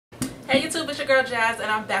Hey YouTube, it's your girl Jazz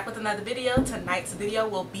and I'm back with another video. Tonight's video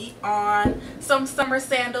will be on some summer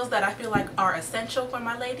sandals that I feel like are essential for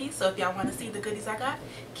my ladies. So if y'all want to see the goodies I got,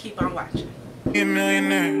 keep on watching. Be a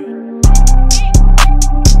millionaire.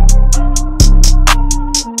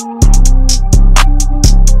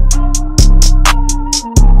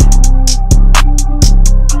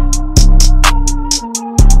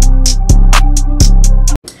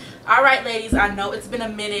 Alright ladies, I know it's been a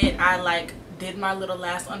minute. I did my little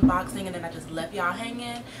last unboxing and then I just left y'all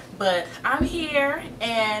hanging, but I'm here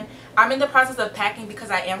and I'm in the process of packing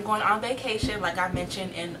because I am going on vacation, like I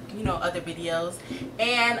mentioned in other videos.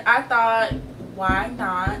 And I thought, why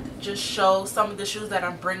not just show some of the shoes that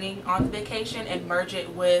I'm bringing on the vacation and merge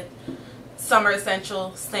it with summer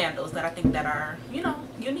essential sandals that I think that are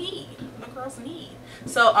you need, the girls need.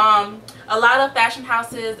 So a lot of fashion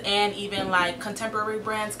houses and even like contemporary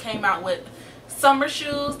brands came out with summer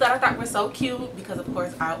shoes that I thought were so cute because of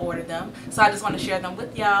course I ordered them. So I just want to share them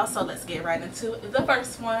with y'all. So let's get right into the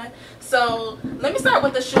first one. So let me start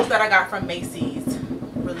with the shoes that I got from Macy's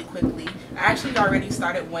really quickly. I actually already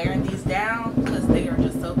started wearing these down because they are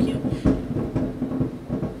just so cute.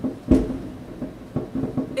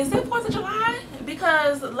 Is it 4th of July?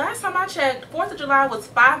 Because last time I checked, 4th of July was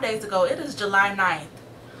 5 days ago. It is July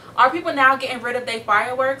 9th. Are people now getting rid of their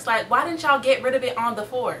fireworks? Like, why didn't y'all get rid of it on the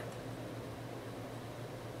 4th?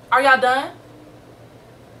 Are y'all done?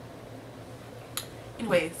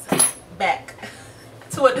 Anyways, back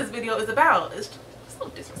to what this video is about. It's so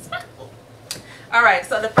disrespectful. Alright,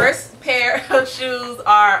 so the first pair of shoes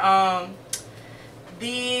are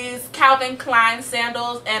these Calvin Klein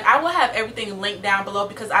sandals, and I will have everything linked down below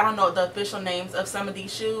because I don't know the official names of some of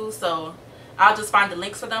these shoes, so I'll just find the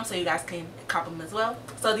links for them so you guys can cop them as well.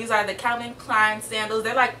 So these are the Calvin Klein sandals.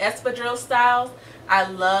 They're like espadrille styles. I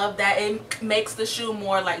love that. It makes the shoe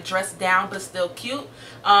more like dressed down but still cute.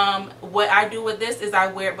 What I do with this is I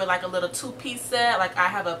wear it with like a little two-piece set. Like I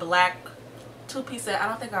have a black two-piece set. I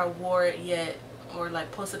don't think I wore it yet or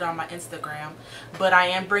like posted on my Instagram, but I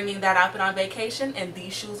am bringing that outfit on vacation and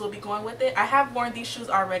these shoes will be going with it. I have worn these shoes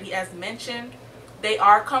already as mentioned. They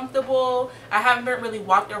are comfortable. I haven't really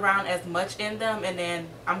walked around as much in them, and then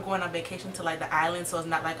I'm going on vacation to like the island, so it's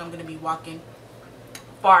not like I'm going to be walking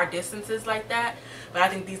far distances like that. But I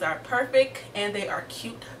think these are perfect and they are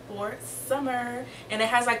cute for summer, and it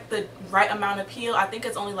has like the right amount of heel. I think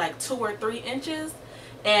it's only like 2 or 3 inches,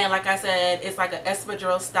 and like I said, it's like an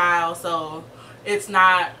espadrille style, so it's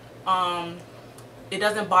not it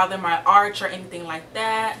doesn't bother my arch or anything like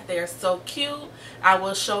that. They're so cute. I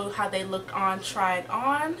will show how they look on, try it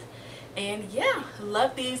on, and yeah,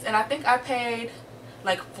 love these. And I think I paid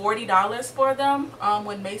like $40 for them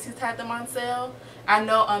when Macy's had them on sale. I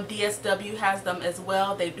know DSW has them as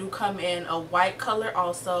well. They do come in a white color,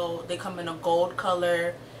 also they come in a gold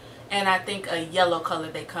color, and I think a yellow color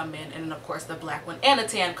they come in, and of course the black one, and a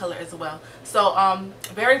tan color as well. So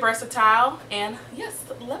very versatile, and yes,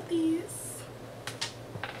 love these.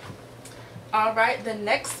 Alright, the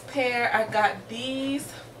next pair, I got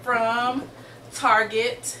these from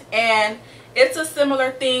Target, and it's a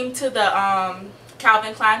similar theme to the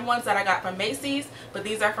Calvin Klein ones that I got from Macy's, but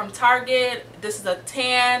these are from Target. This is a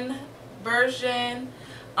tan version,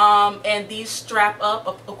 and these strap up.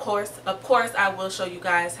 Of course I will show you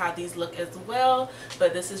guys how these look as well,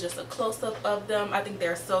 but this is just a close-up of them. I think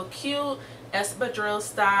they're so cute, espadrille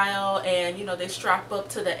style, and they strap up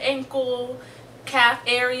to the ankle, calf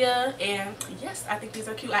area, and yes, I think these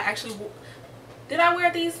are cute. I actually, did I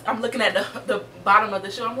wear these? I'm looking at the bottom of the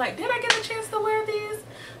shoe. I'm like, did I get a chance to wear these?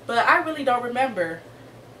 But I really don't remember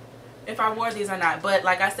if I wore these or not. But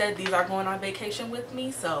like I said, these are going on vacation with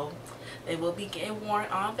me, so they will be getting worn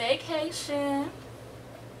on vacation.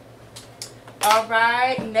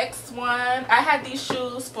 Alright, next one. I had these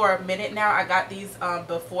shoes for a minute now. I got these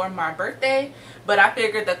before my birthday, but I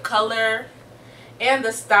figured the color and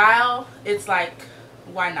the style, it's like,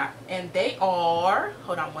 why not? And they are,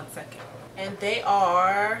 hold on one second, and they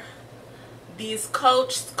are these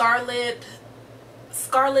Coach Scarlet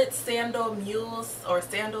sandal mules, or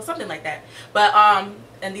sandals, something like that. But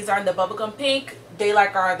and these are in the bubblegum pink. They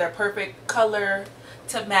like are the perfect color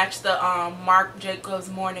to match the Marc Jacobs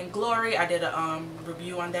Morning Glory. I did a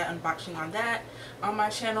review on that, unboxing on that on my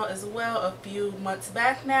channel as well a few months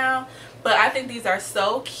back now. But I think these are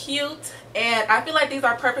so cute, and I feel like these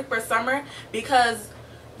are perfect for summer because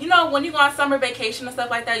when you go on summer vacation and stuff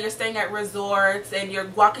like that, you're staying at resorts and you're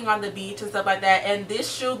walking on the beach and stuff like that, and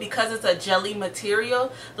this shoe, because it's a jelly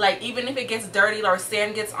material, like even if it gets dirty or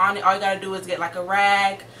sand gets on it, all you gotta do is get like a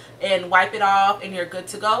rag and wipe it off and you're good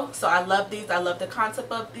to go. So I love these. I love the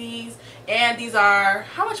concept of these, and these are,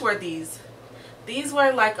 how much were these? These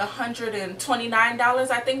were like $129,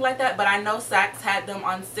 I think, like that, but I know Saks had them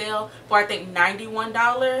on sale for I think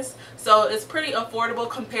 $91. So it's pretty affordable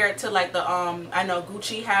compared to like the I know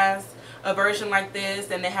Gucci has a version like this,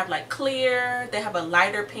 and they have like clear, they have a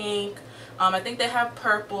lighter pink, I think they have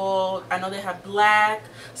purple, I know they have black.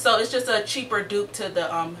 So it's just a cheaper dupe to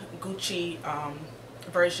the Gucci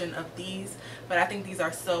version of these, but I think these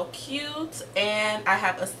are so cute. And I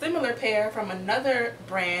have a similar pair from another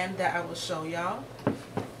brand that I will show y'all.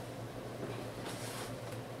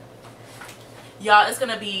 Y'all, it's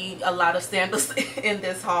gonna be a lot of sandals in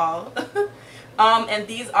this haul. And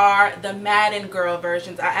these are the Madden Girl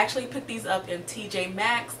versions. I actually picked these up in TJ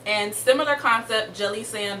Maxx, and similar concept, jelly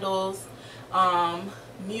sandals,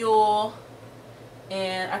 mule,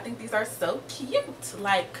 and I think these are so cute.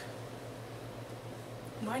 Like,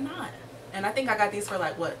 why not? And I think I got these for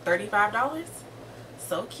like, what, $35?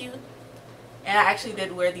 So cute. And I actually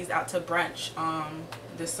did wear these out to brunch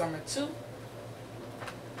this summer too.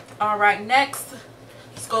 Alright, next,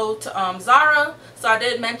 let's go to Zara. So I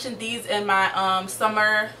did mention these in my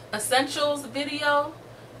summer essentials video.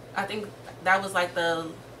 I think that was like the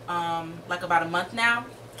like about a month now.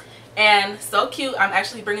 And so cute. I'm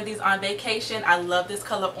actually bringing these on vacation. I love this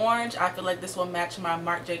color orange. I feel like this will match my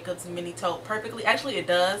Marc Jacobs mini tote perfectly. Actually it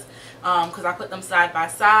does, because I put them side by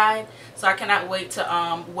side. So I cannot wait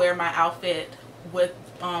to wear my outfit with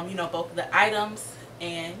you know, both of the items.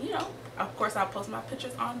 And you know, of course I'll post my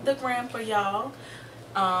pictures on the gram for y'all.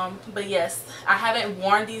 But yes, I haven't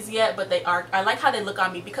worn these yet, but they are, I like how they look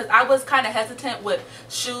on me, because I was kind of hesitant with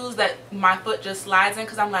shoes that my foot just slides in,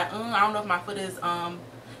 because I'm like, I don't know if my foot is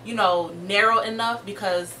you know, narrow enough,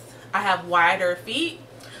 because I have wider feet.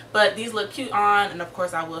 But these look cute on, and of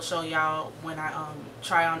course I will show y'all when I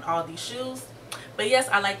try on all these shoes. But yes,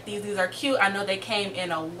 I like these. These are cute. I know they came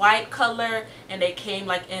in a white color, and they came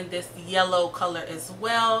like in this yellow color as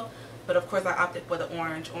well, but of course I opted for the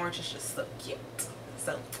orange. Orange is just so cute,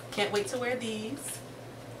 so can't wait to wear these.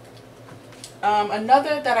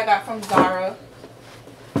 Another that I got from Zara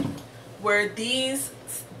were these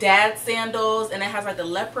dad sandals, and it has like the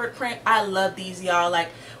leopard print. I love these, y'all. Like,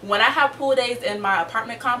 when I have pool days in my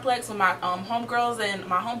apartment complex, when my homegirls and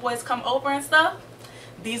my homeboys come over and stuff,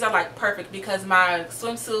 these are like perfect, because my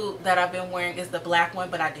swimsuit that I've been wearing is the black one,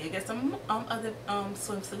 but I did get some other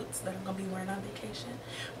swimsuits that I'm gonna be wearing on vacation.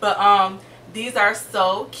 But these are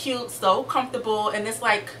so cute, so comfortable, and it's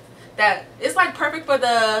like that, it's like perfect for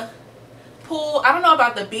the pool. I don't know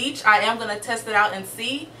about the beach. I am gonna test it out and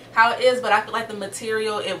see how it is, but I feel like the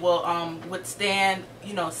material, it will withstand,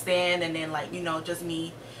 you know, stand, and then like, you know, just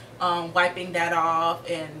me wiping that off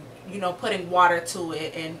and, you know, putting water to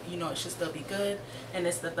it, and you know, it should still be good. And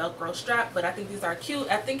it's the Velcro strap, but I think these are cute.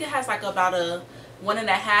 I think it has like about a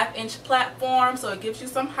 1.5 inch platform, so it gives you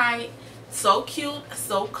some height. So cute,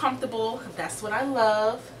 so comfortable. That's what I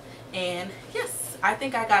love. And yes, I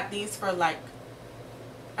think I got these for like,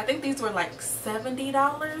 I think these were like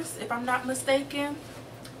 $70 if I'm not mistaken.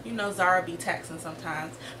 You know, Zara be taxing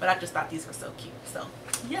sometimes, but I just thought these were so cute. So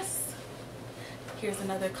yes, here's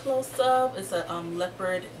another close-up. It's a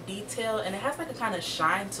leopard detail, and it has like a kind of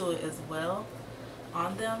shine to it as well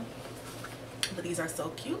on them. But these are so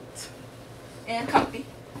cute and comfy.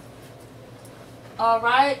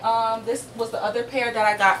 Alright, this was the other pair that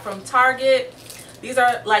I got from Target. These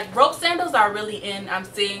are like, rope sandals are really in, I'm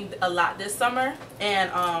seeing a lot this summer,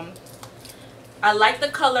 and I like the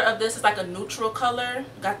color of this. It's like a neutral color.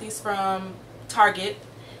 Got these from Target,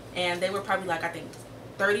 and they were probably like, I think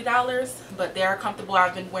 $30, but they are comfortable.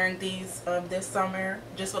 I've been wearing these this summer,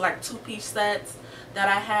 just with like 2-piece sets that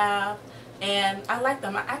I have, and I like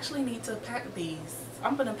them. I actually need to pack these.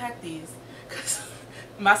 I'm gonna pack these because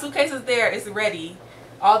my suitcase is there. It's ready.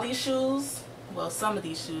 All these shoes, well, some of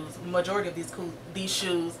these shoes, majority of these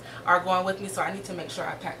shoes are going with me, so I need to make sure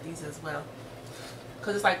I pack these as well,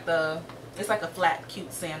 because it's like a flat,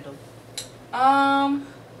 cute sandal.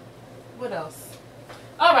 What else?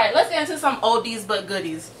 Alright, let's get into some oldies but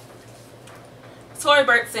goodies. Tory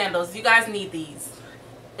Burch sandals. You guys need these.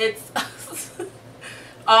 It's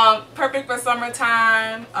perfect for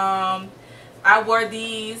summertime. I wore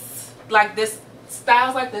these like this,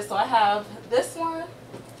 styles like this. So I have this one.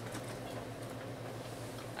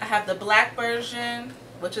 I have the black version,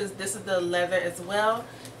 which is, this is the leather as well.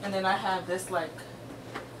 And then I have this like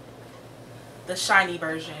the shiny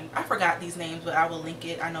version. I forgot these names, but I will link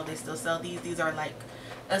it. I know they still sell these. These are like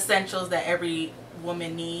essentials that every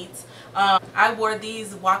woman needs. I wore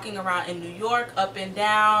these walking around in New York, up and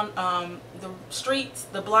down the streets,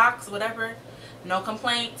 the blocks, whatever. No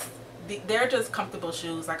complaints. They're just comfortable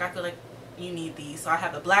shoes. Like, I feel like you need these. So I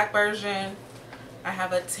have a black version, I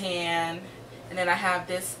have a tan, And then I have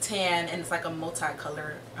this tan, and it's like a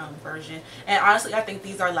multicolor version. And honestly, I think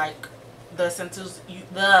these are like the essentials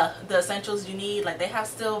the essentials you need. Like they have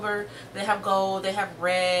silver, they have gold, they have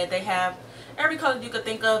red, they have every color you could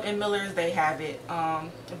think of. In Miller's they have it.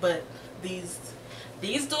 But these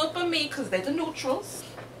do it for me because they're the neutrals.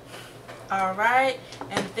 All right,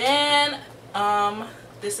 and then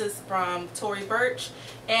this is from Tory Burch.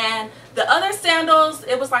 And the other sandals,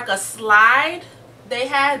 it was like a slide they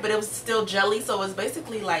had, but it was still jelly, so it was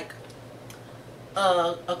basically like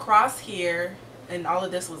across here, and all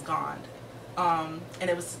of this was gone. And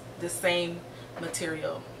it was the same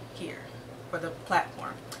material here for the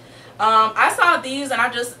platform. I saw these and I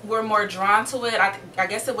just were more drawn to it. I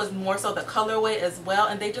guess it was more so the colorway as well,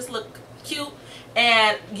 and they just look cute.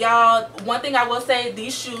 And y'all, one thing I will say,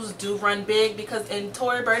 these shoes do run big, because in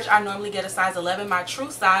Tory Burch I normally get a size 11. My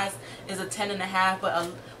true size is a 10.5, but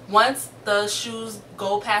once the shoes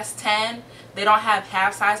go past 10, they don't have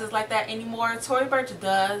half sizes like that anymore. Tory Burch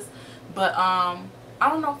does, but I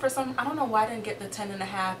don't know why I didn't get the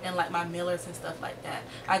 10.5 in like my Millers and stuff like that.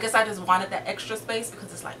 I guess I just wanted that extra space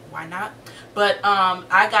because it's like, why not? But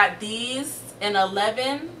I got these in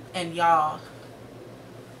 11, and y'all,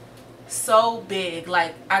 so big.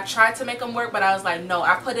 Like I tried to make them work, but I was like, no.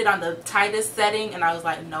 I put it on the tightest setting and I was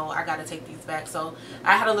like, no, I gotta take these back. So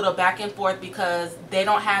I had a little back and forth because they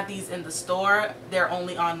don't have these in the store, they're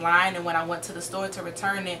only online. And when I went to the store to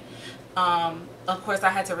return it, of course I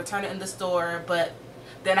had to return it in the store, but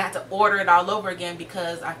then I had to order it all over again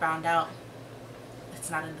because I found out it's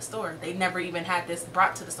not in the store. They never even had this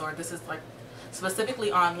brought to the store. This is like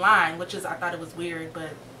specifically online, which is, I thought it was weird, but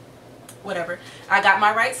whatever. I got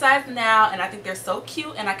my right size now, and I think they're so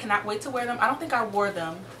cute, and I cannot wait to wear them. I don't think I wore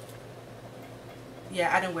them.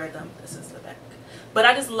 Yeah, I didn't wear them. This is the back. But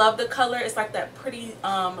I just love the color. It's like that pretty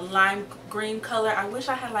lime green color. I wish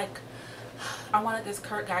I had like, I wanted this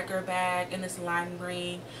Kurt Geiger bag in this lime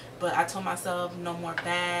green, but I told myself no more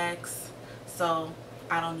bags, so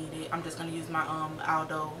I don't need it. I'm just gonna use my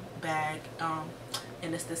Aldo bag,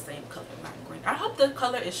 and it's the same color, lime green. I hope the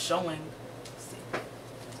color is showing.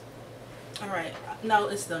 Alright, no,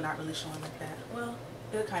 it's still not really showing like that. Well,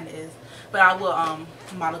 it kind of is. But I will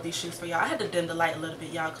model these shoes for y'all. I had to dim the light a little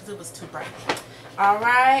bit, y'all, because it was too bright.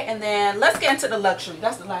 Alright, and then let's get into the luxury.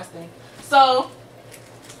 That's the last thing. So,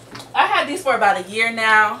 I had these for about a year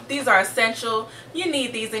now. These are essential. You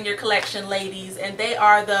need these in your collection, ladies. And they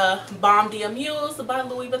are the Baume d'Amuse by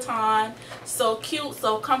Louis Vuitton. So cute,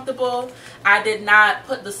 so comfortable. I did not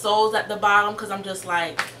put the soles at the bottom because I'm just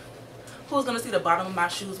like, who's gonna see the bottom of my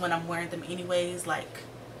shoes when I'm wearing them anyways? Like,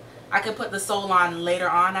 I could put the sole on later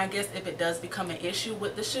on, I guess, if it does become an issue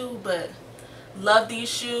with the shoe. But love these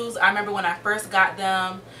shoes. I remember when I first got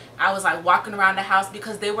them, I was like walking around the house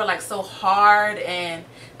because they were like so hard, and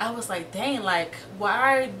I was like, dang, like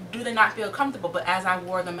why do they not feel comfortable? But as I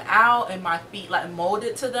wore them out and my feet like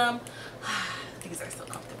molded to them, these are so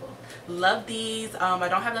comfortable. Love these. I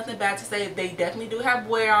don't have nothing bad to say. They definitely do have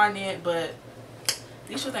wear on it, but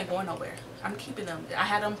these shoes ain't going nowhere. I'm keeping them. I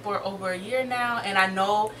had them for over a year now, and I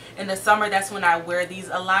know in the summer that's when I wear these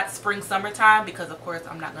a lot, spring, summertime, because of course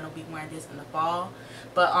I'm not going to be wearing this in the fall.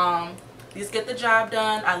 But these get the job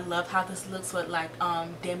done. I love how this looks with like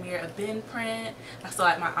Demir Abin print. So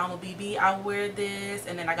like my Alma BB, I wear this,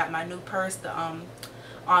 and then I got my new purse, the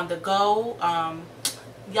on the go.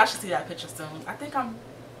 Y'all should see that picture soon. I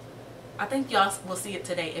think y'all will see it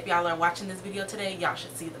today. If y'all are watching this video today, y'all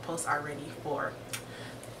should see the post already for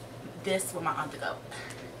this with my on the go.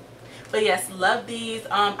 But yes, love these.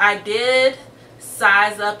 I did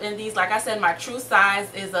size up in these. Like I said, my true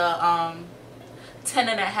size is a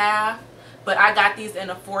 10.5, but I got these in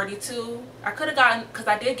a 42. I could have gotten, because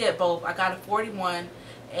I did get both. I got a 41,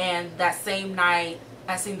 and that same night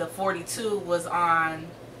I seen the 42 was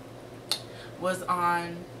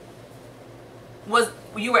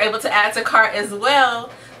you were able to add to cart as well.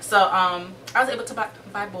 So I was able to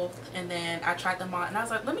buy both, and then I tried them on, and I was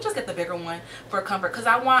like, let me just get the bigger one for comfort,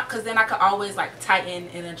 because then I could always like tighten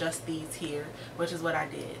and adjust these here, which is what I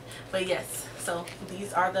did. But yes, so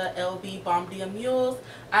these are the LV Baume d'Amuse.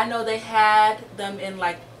 I know they had them in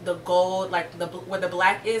like the gold, like where the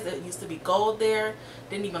black is, it used to be gold there.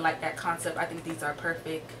 Didn't even like that concept. I think these are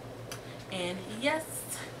perfect, and yes,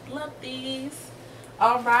 love these.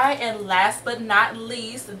 Alright, and last but not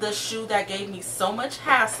least, the shoe that gave me so much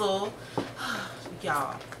hassle,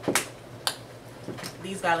 y'all,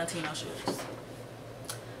 these Valentino shoes.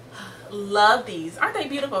 Love these. Aren't they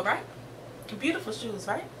beautiful, right? Beautiful shoes,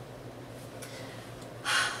 right?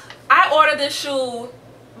 I ordered this shoe,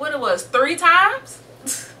 what it was, 3 times?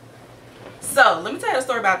 So let me tell you a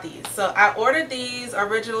story about these. So I ordered these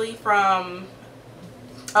originally from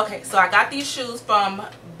Okay, so I got these shoes from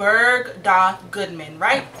Bergdorf Goodman,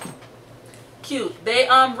 right? Cute. They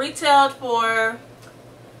retailed for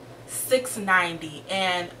 $6.90,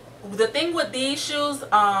 and the thing with these shoes,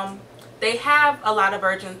 they have a lot of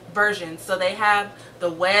versions. So they have the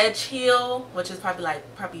wedge heel, which is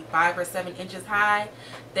probably 5 or 7 inches high.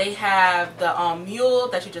 They have the mule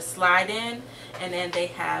that you just slide in, and then they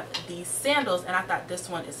have these sandals, and I thought this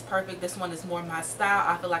one is perfect. This one is more my style.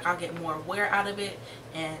 I feel like I'll get more wear out of it,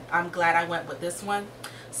 and I'm glad I went with this one.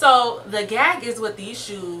 So the gag is with these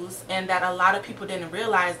shoes, and that a lot of people didn't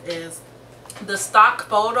realize, is the stock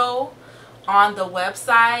photo on the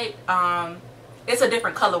website, it's a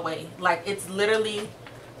different colorway. Like, it's literally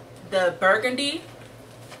the burgundy,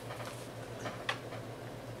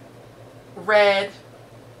 red,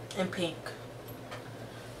 and pink.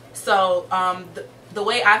 So the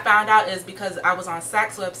way I found out is because I was on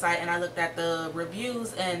Saks website and I looked at the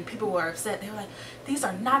reviews, and people were upset. They were like, these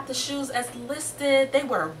are not the shoes as listed. They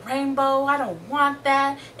were rainbow. I don't want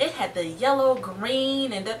that. It had the yellow,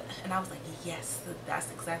 green, and I was like, yes,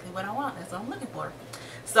 that's exactly what I want. That's what I'm looking for.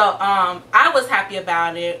 So I was happy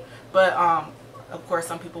about it, but of course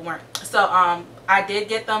some people weren't. So I did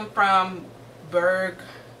get them from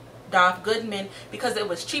Bergdorf Goodman because it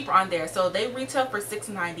was cheaper on there. So they retail for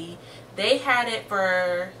 $6.90. They had it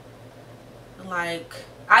for like,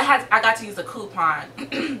 I got to use a coupon,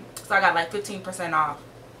 so I got like 15% off,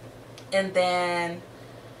 and then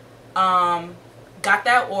got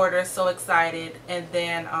that order, so excited. And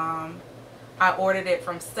then I ordered it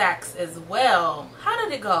from Saks as well. How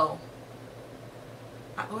did it go?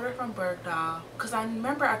 I ordered from Bergdorf because I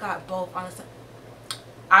remember I got both on the.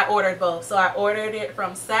 I ordered both. So I ordered it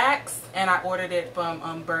from Saks and I ordered it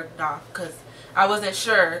from Bergdorf because I wasn't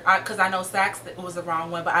sure. Because I know Saks was the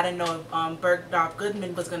wrong one, but I didn't know if Bergdorf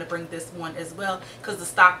Goodman was going to bring this one as well, because the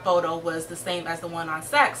stock photo was the same as the one on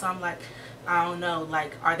Saks. So I'm like, I don't know,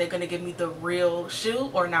 like, are they going to give me the real shoe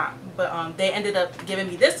or not? But they ended up giving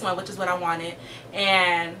me this one, which is what I wanted.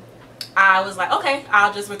 And I was like, okay,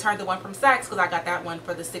 I'll just return the one from Saks because I got that one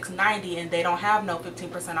for the $6.90 and they don't have no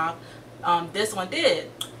 15% off. This one did.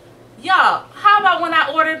 Y'all, how about when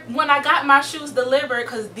I got my shoes delivered,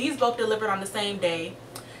 because these both delivered on the same day,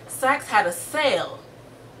 Saks had a sale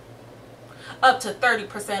up to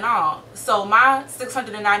 30% off. So my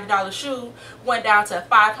 $690 shoe went down to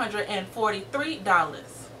 $543.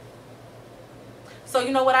 So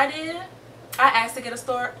you know what I did? I asked to get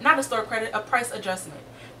a price adjustment.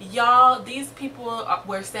 Y'all, these people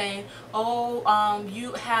were saying, oh,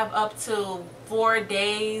 you have up to 4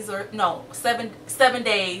 days, or no, 7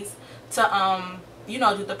 days to you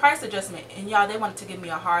know, do the price adjustment. And y'all, they wanted to give me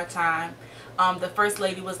a hard time. The first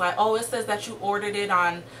lady was like, oh, it says that you ordered it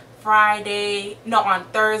on on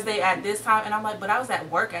Thursday at this time. And I'm like, but I was at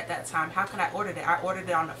work at that time. How can I order it? I ordered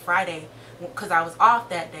it on a Friday because I was off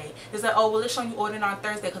that day. They said, oh, well, it's showing you ordered on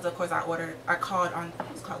Thursday, because of course I called on,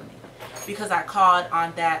 who's calling me? Because I called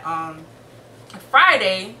on that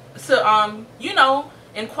Friday to you know,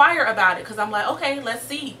 inquire about it, because I'm like, okay, let's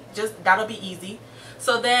see, just that'll be easy.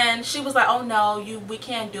 So then she was like, oh no, we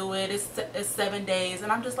can't do it, it's 7 days.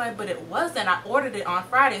 And I'm just like, but it wasn't, I ordered it on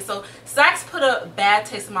Friday. So Saks put a bad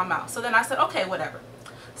taste in my mouth. So then I said, okay, whatever.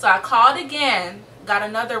 So I called again, got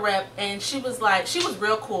another rep, and she was like, she was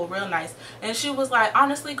real cool, real nice, and she was like,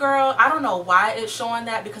 honestly girl, I don't know why it's showing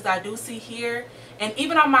that, because I do see here, and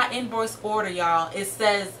even on my invoice order, y'all, it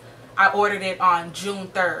says I ordered it on June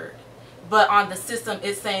 3rd, but on the system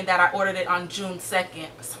it's saying that I ordered it on June 2nd,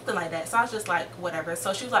 something like that. So I was just like, whatever.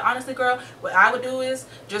 So she was like, honestly girl, what I would do is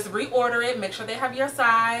just reorder it, make sure they have your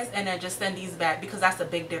size, and then just send these back, because that's a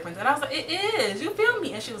big difference. And I was like, it is, you feel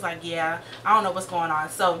me? And she was like, yeah, I don't know what's going on.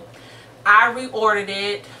 So I reordered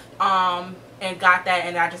it and got that,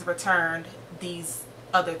 and I just returned these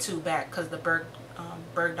other two back, because the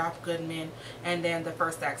Bergdorf Goodman and then the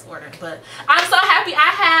first Saks order. But I'm so happy I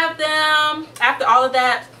have them after all of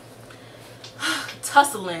that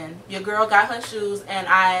tussling. Your girl got her shoes and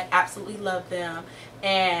I absolutely love them.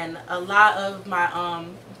 And a lot of my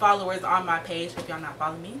followers on my page, if y'all not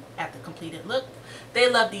following me at TheCompletedLook, they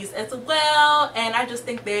love these as well, and I just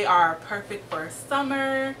think they are perfect for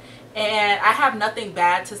summer. And I have nothing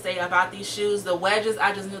bad to say about these shoes. The wedges,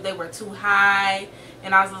 I just knew they were too high,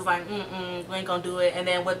 and I was just like, we ain't gonna do it. And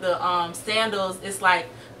then with the sandals, it's like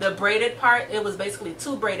the braided part, it was basically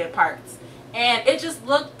 2 braided parts, and it just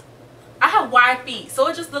looked, I have wide feet, so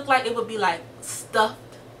it just looked like it would be like stuffed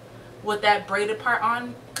with that braided part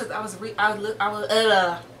on, because I was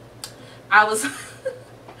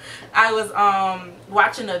I was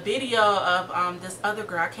watching a video of this other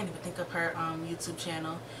girl. I can't even think of her YouTube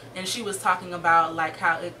channel, and she was talking about like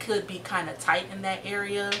how it could be kind of tight in that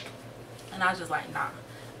area, and I was just like, nah,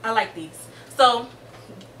 I like these. So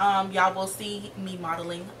y'all will see me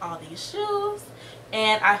modeling all these shoes,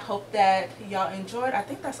 and I hope that y'all enjoyed. I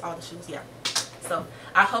think that's all the shoes, yeah. So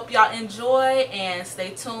I hope y'all enjoy, and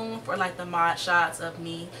stay tuned for like the mod shots of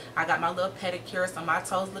me. I got my little pedicure, so my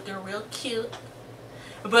toes looking real cute.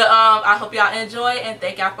 But I hope y'all enjoy, and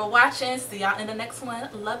thank y'all for watching. See y'all in the next one.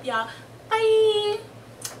 Love y'all. Bye.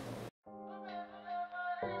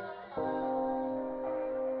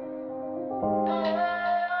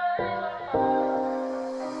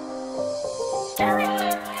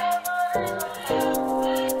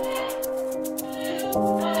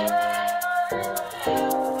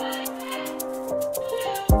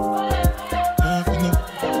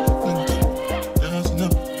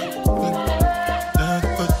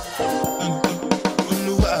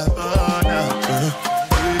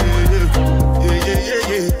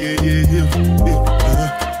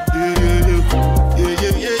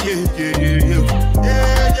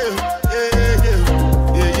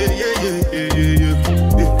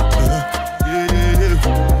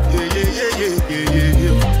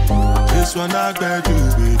 This one I got you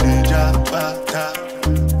with the jabata.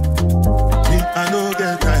 Me, I no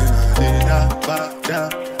get time, I did that bada.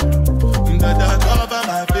 That cover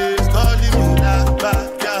my face, calling me that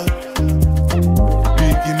bada.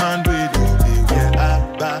 Biggie man, we don't get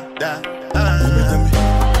bada. Tell me,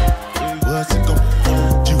 what's it come?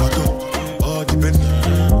 You are come, all the penny.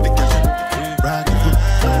 They can't ride the foot.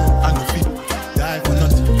 I no feet, die for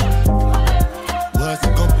nothing. What's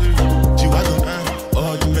it come? You are come,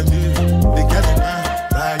 all the penny.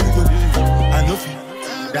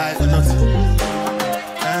 Die for nothing.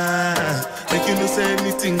 Make you no say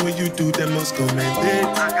anything when you do, they must commend it.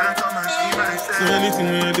 I can't come and see myself. So anything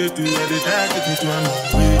when they do, they try to take me to another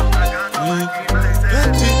way. I can't come and see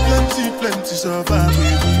myself. Plenty survive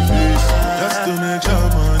with the face. Just to make your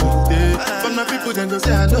money day. But my people then go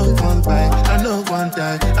say, I know one buy, I know one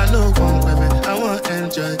die, I know one baby. I want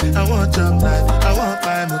enjoy, I want job life, I want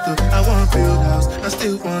buy motor, I want build house, I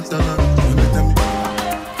still want to know. Tell me,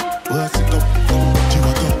 what's it up?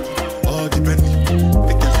 All the penny,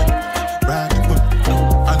 they can't ride the boat.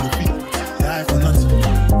 I no feet, die for nothing.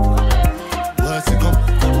 What's it come?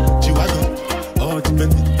 Chihuahua, all the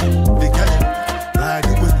penny, they can't ride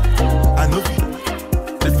the boat. I no feet,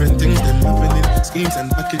 different things them happening, schemes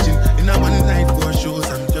and packaging. In a one night for shows,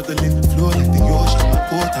 I'm juggling, flow like the ocean, my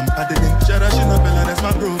boat, I'm paddling. Shout out Shinabella, that's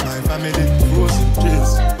my bro, my family, rose and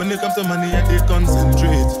trace. When it comes to money, I they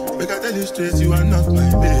concentrate. Make I tell you straight, you are not my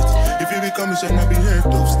mate. If you become a shall not be head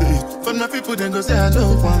of state. For my people then go say, I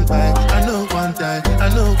know one buy, I know one die, I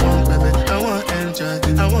know one baby. I want enjoy,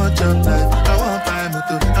 I want job life, I want buy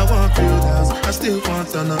motor, I want build house, I still want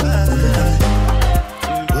to know.